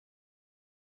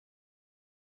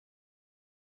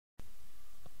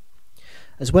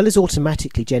As well as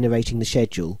automatically generating the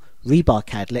schedule,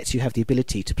 RebarCAD lets you have the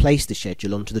ability to place the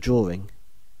schedule onto the drawing.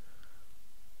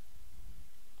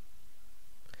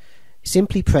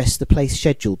 Simply press the Place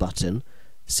Schedule button,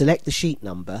 select the sheet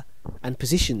number and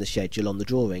position the schedule on the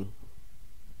drawing.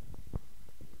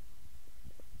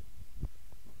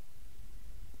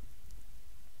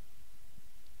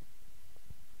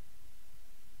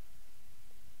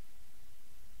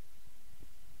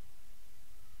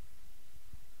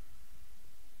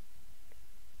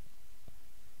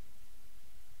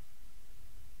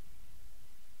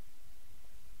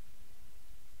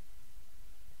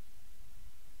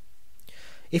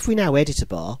 If we now edit a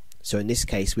bar, so in this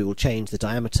case we will change the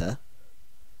diameter,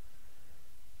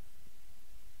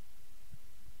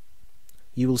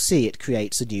 you will see it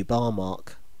creates a new bar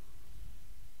mark.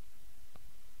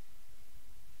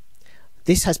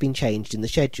 This has been changed in the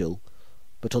schedule,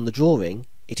 but on the drawing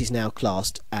it is now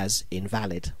classed as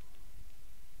invalid.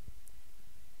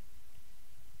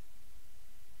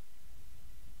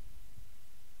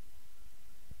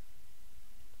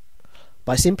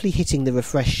 By simply hitting the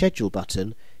Refresh Schedule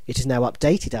button, it has now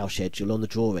updated our schedule on the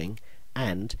drawing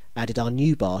and added our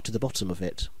new bar to the bottom of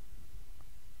it.